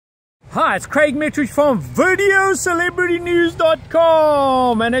Hi, it's Craig Metrowich from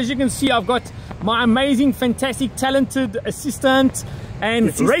VideoCelebrityNews.com, and as you can see, I've got my amazing, fantastic, talented assistant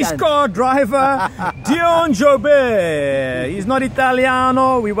and race car driver, Deon Joubert. He's not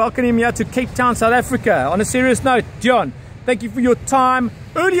Italiano. We welcome him here to Cape Town, South Africa. On a serious note, Deon, thank you for your time.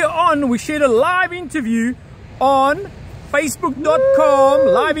 Earlier on, we shared a live interview on Facebook.com,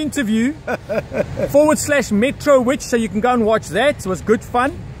 live interview /Metrowich, so you can go and watch that. It was good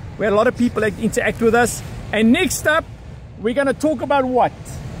fun. We had a lot of people interact with us. And next up, we're going to talk about what?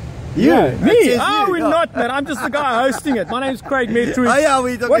 You? Me? Oh, we're not, man. I'm just the guy hosting it. My name's Craig Metrowich. Oh, yeah,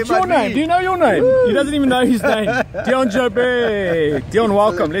 we're talking What's your name? me. Do you know your name? Woo. He doesn't even know his name. Deon Joubert. Deon,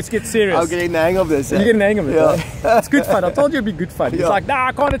 welcome. Let's get serious. I'm getting the hang of this. You're getting the hang of it. Yeah. Right? It's good fun. I told you it'd be good fun. He's like, nah,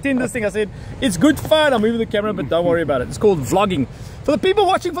 I can't attend this thing. I said, it's good fun. I'm moving the camera, but don't worry about it. It's called vlogging. For the people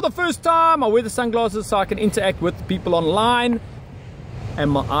watching for the first time, I wear the sunglasses so I can interact with people online. And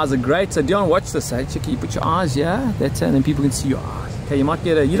my eyes are great. So Deon, watch this. Hey, Chicky, you put your eyes, yeah? That's it. And then people can see your eyes. Okay, you might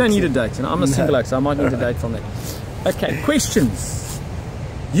get a, you don't need a date. You know, I'm a single, so I might need a date from that. Okay, questions.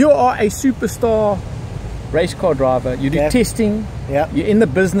 You are a superstar race car driver. You do testing. Yeah. You're in the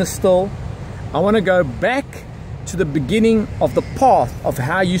business still. I want to go back to the beginning of the path of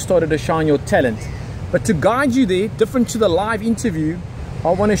how you started to shine your talent. But to guide you there, different to the live interview,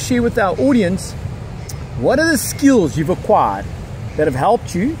 I want to share with our audience what are the skills you've acquired that have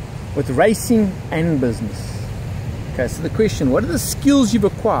helped you with racing and business. Okay, so the question, what are the skills you've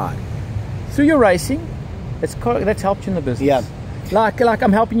acquired through your racing that's helped you in the business? Yeah. Like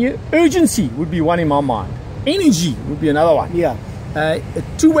I'm helping you. Urgency would be one in my mind. Energy would be another one. Yeah. A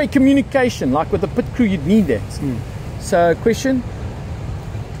two-way communication, like with the pit crew, you'd need that. So question,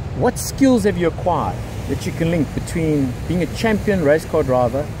 what skills have you acquired that you can link between being a champion race car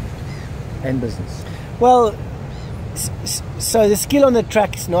driver and business? Well, so the skill on the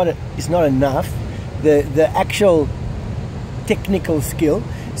track is not enough. The actual technical skill.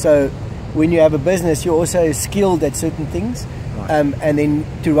 So when you have a business, you're also skilled at certain things, right. And then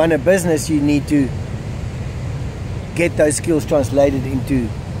to run a business, you need to get those skills translated into,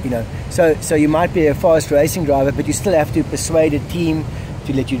 you know. So you might be a fast racing driver, but you still have to persuade a team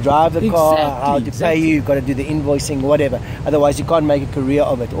to let you drive the car, how to pay you. You've got to do the invoicing, whatever. Otherwise, you can't make a career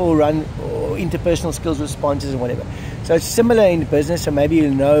of it. Or interpersonal skills with sponsors and whatever. So it's similar in business. So maybe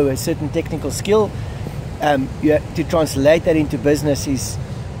you'll know a certain technical skill. You have to translate that into business is...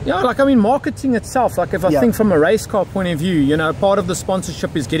 Yeah, like I mean marketing itself, like if I think from a race car point of view, you know, part of the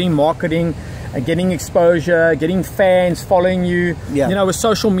sponsorship is getting marketing, getting exposure, getting fans following you. You know, with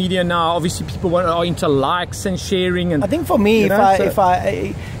social media now, obviously people are into likes and sharing. And I think for me, if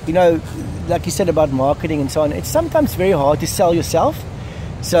I, you know, like you said about marketing and so on, it's sometimes very hard to sell yourself.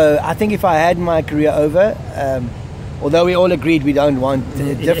 So I think if I had my career over, although we all agreed we don't want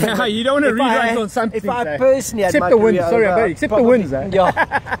different. Yeah, you don't want to rerun on something. If I personally had my career over, except the wins, yeah,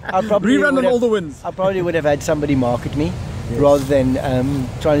 I probably rerun on all the wins. I probably would have had somebody market me rather than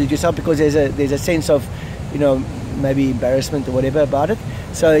trying to do yourself, because there's a sense of, you know, maybe embarrassment or whatever about it.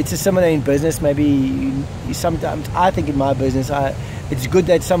 So it's a similar in business. Maybe you sometimes, I think in my business, it's good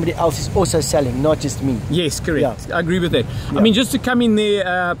that somebody else is also selling, not just me. Yes, correct. I agree with that. I mean, just to come in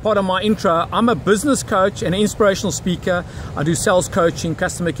there, part of my intro, I'm a business coach and an inspirational speaker. I do sales coaching,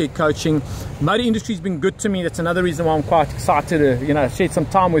 customer care coaching. Motor industry's been good to me. That's another reason why I'm quite excited to, you know, share some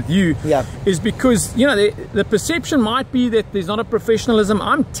time with you. Is because, you know, the perception might be that there's not a professionalism.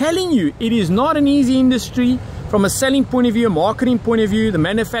 I'm telling you, it is not an easy industry from a selling point of view, a marketing point of view, the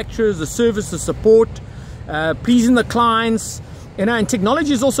manufacturers, the service, the support, pleasing the clients. You know, and technology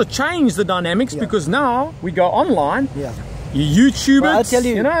has also changed the dynamics because now we go online. You YouTube I'll tell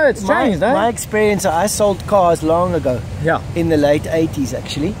you, know, it's changed. My experience, I sold cars long ago. In the late 80s,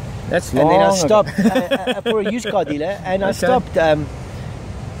 actually. That's long. And then I stopped for a used car dealer, and I stopped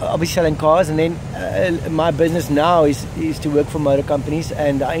obviously selling cars. And then my business now is to work for motor companies,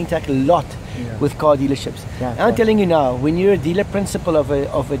 and I interact a lot with car dealerships. I'm telling you now, when you're a dealer principal of a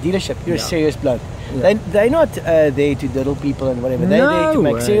dealership, you're a serious bloke. They're not there to diddle people and whatever. They're there to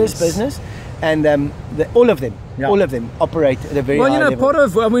make serious business, and all of them operate at a very high level. Part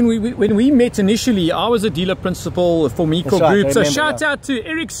of when we met initially, I was a dealer principal for Meco Group. So shout out to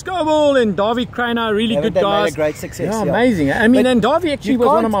Eric Scoble and Davy Craner, really good guys. Made a great success. Amazing. I mean, and Davy actually was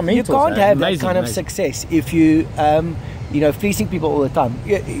one of my mentors. You can't have that kind of success if you you know, fleecing people all the time.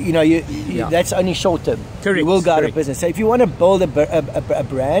 You know, that's only short term. Correct. You will go out of business. So if you want to build a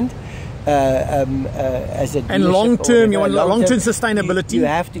brand, as a and long term, you want long term sustainability. You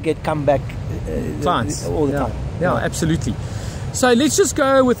have to get comeback clients all the time. Yeah, absolutely. So let's just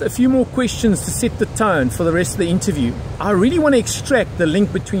go with a few more questions to set the tone for the rest of the interview. I really want to extract the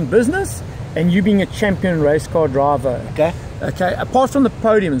link between business and you being a champion race car driver. Okay. Okay, apart from the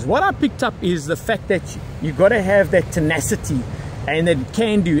podiums, what I picked up is the fact that you got to have that tenacity and that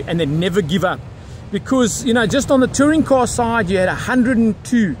can do and that never give up. Because, you know, just on the touring car side, you had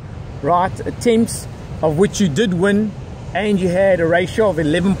 102, right, attempts, of which you did win, and you had a ratio of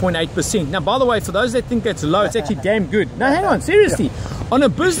 11.8%. Now, by the way, for those that think that's low, it's actually damn good. No, hang on, seriously. On a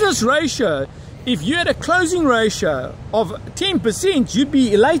business ratio, if you had a closing ratio of 10%, you'd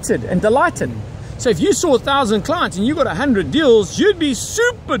be elated and delighted. So if you saw 1,000 clients and you got 100 deals, you'd be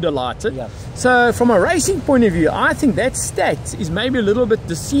super delighted. Yeah. So from a racing point of view, I think that stat is maybe a little bit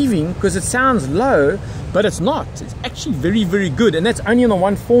deceiving because it sounds low, but it's not. It's actually very, very good, and that's only on the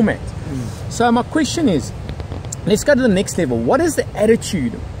one format. So my question is, let's go to the next level. What is the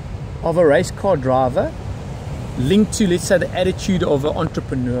attitude of a race car driver linked to, let's say, the attitude of an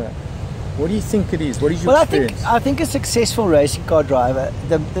entrepreneur? What do you think it is? What is your experience? I think a successful racing car driver,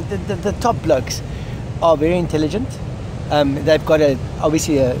 the top blokes are very intelligent. They've got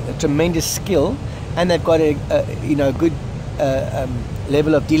obviously a tremendous skill, and they've got a good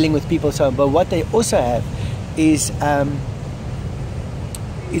level of dealing with people. So, but what they also have is a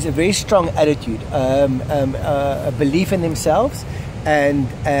very strong attitude, a belief in themselves, and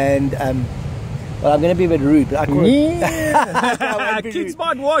well, I'm going to be a bit rude, but I call it. Kids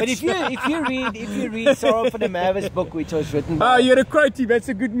might watch. But if you read Sorrow for the Mavis book, which was written by. Oh, you're a quotey. That's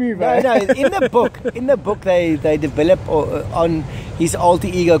a good move. No, in the book, they develop on his alter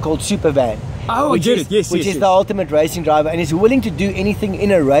ego called Supervan. Oh, which is the ultimate racing driver, and is willing to do anything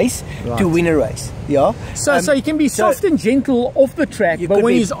in a race to win a race. Yeah. So he can be soft and gentle off the track, but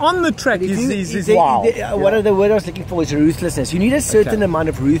when he's on the track, he's wild. What are the word I was looking for is ruthlessness. You need a certain amount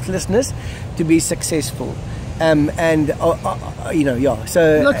of ruthlessness to be successful. So look,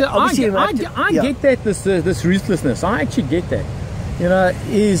 obviously, I get that this ruthlessness. I actually get that. You know,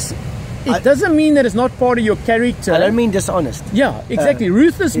 it doesn't mean that it's not part of your character. I don't mean dishonest. Yeah, exactly.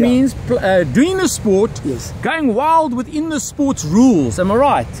 Ruthless means doing the sport, going wild within the sport's rules. Am I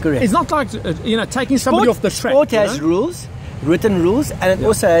right? Correct. It's not like taking somebody off the track. Sport has rules, written rules, and it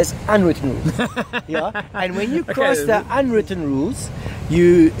also has unwritten rules. Yeah, and when you cross the unwritten rules,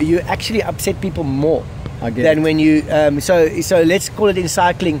 you actually upset people more than when you. So let's call it in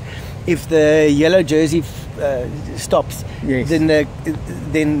cycling. If the yellow jersey stops, then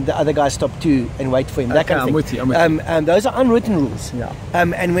the other guys stop too and wait for him. That kind of thing. I'm with you. Those are unwritten rules. Yeah.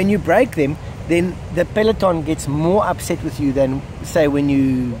 And when you break them, then the peloton gets more upset with you than say when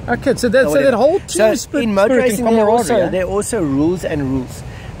you. Okay, so that whole team spirit. In motor racing, there are also rules and rules,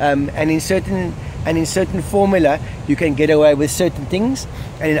 and in certain formula you can get away with certain things,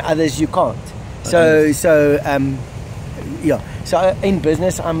 and in others you can't. So in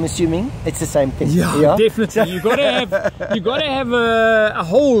business, I'm assuming it's the same thing. Yeah, definitely. You got to have a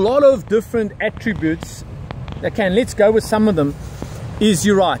whole lot of different attributes. Okay, and let's go with some of them.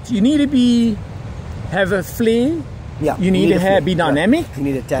 You're right. You need to have a flair. Yeah, you need to be dynamic. You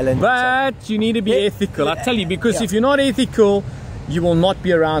need a talent. But you need to be ethical. I tell you, because if you're not ethical, you will not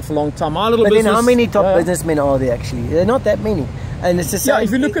be around for a long time. Then how many top businessmen are there actually? There are not that many. And it's the same. Yeah,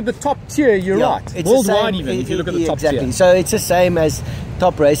 if you look at the top tier, you're right. It's worldwide even, if you look at the top tier. So it's the same as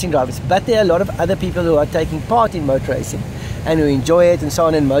top racing drivers. But there are a lot of other people who are taking part in motor racing and who enjoy it and so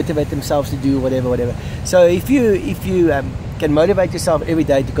on and motivate themselves to do whatever. So if you can motivate yourself every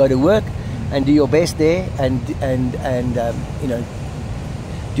day to go to work and do your best there and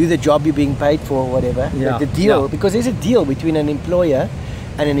do the job you're being paid for or whatever, the deal, because there's a deal between an employer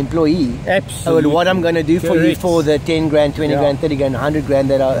and an employee. Absolutely. What I'm going to do for you for the 10 grand, 20 grand, 30 grand, 100 grand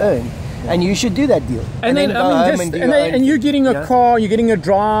that I earn. And you should do that deal. And then go home and you're getting a car, you're getting a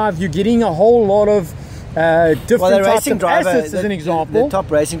drive, you're getting a whole lot of different types of assets, as an example. The top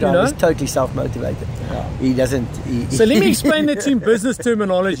racing driver is totally self-motivated. He doesn't. So let me explain that in business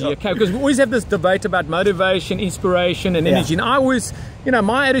terminology, okay? Because we always have this debate about motivation, inspiration, and energy. And I always,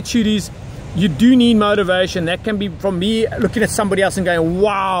 my attitude is, you do need motivation. That can be from me looking at somebody else and going,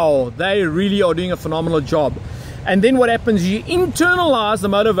 wow, they really are doing a phenomenal job. And then what happens, you internalize the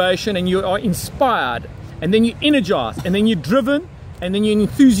motivation and you are inspired, and then you're energized, and then you're driven, and then you're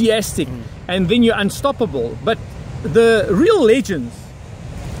enthusiastic, and then you're unstoppable. But the real legends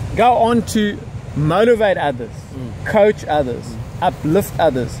go on to motivate others, coach others, uplift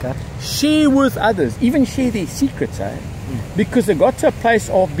others, share with others, even share their secrets, because they got to a place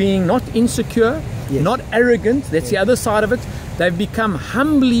of being not insecure, not arrogant. That's the other side of it. They've become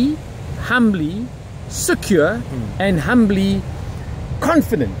humbly secure and humbly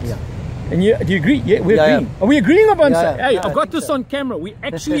confident. And you, do you agree? Yeah, we're agreeing. Are we agreeing on bonsai? Hey, I've got this so. on camera. We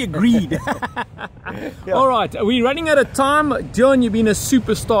actually agreed. All right, we're running out of time. Deon, you've been a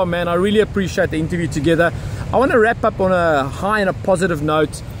superstar, man. I really appreciate the interview together. I want to wrap up on a high and a positive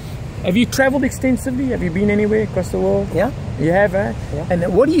note. Have you traveled extensively? Have you been anywhere across the world? Yeah. You have, eh? Yeah.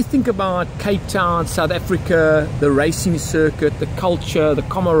 And what do you think about Cape Town, South Africa, the racing circuit, the culture, the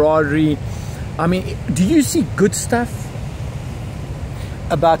camaraderie? I mean, do you see good stuff?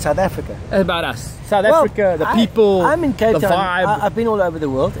 About South Africa? About us. South Africa, the people, I'm in Cape the Town. vibe. I've been all over the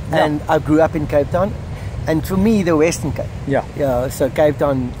world, and I grew up in Cape Town. And for me, the Western Cape. Yeah. So Cape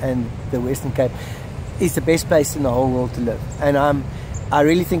Town and the Western Cape is the best place in the whole world to live. And I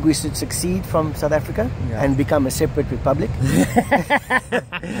really think we should succeed from South Africa and become a separate republic.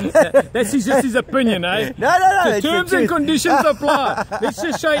 That's just his opinion, eh? No. The terms and conditions apply. Let's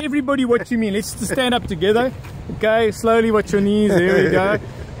just show everybody what you mean. Let's just stand up together. Okay, slowly watch your knees. There we go.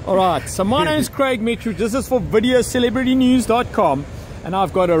 All right, so my name is Craig Metrowich. This is for videocelebritynews.com. And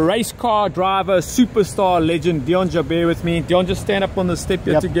I've got a race car driver, superstar legend, Deon Joubert with me. Deon, just stand up on the step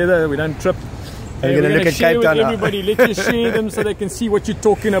here together. We don't trip. We're going to look at Cape Town. Everybody, let's just share them so they can see what you're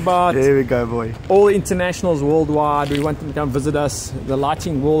talking about. There we go, boy. All internationals worldwide. We want them to come visit us. The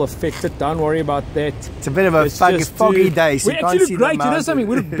lighting will affect it. Don't worry about that. It's a bit of a foggy day. So we actually look great. You know something?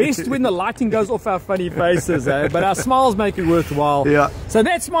 We're best when the lighting goes off our funny faces, eh? But our smiles make it worthwhile. Yeah. So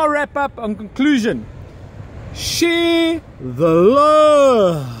that's my wrap up. On conclusion, share the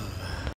love.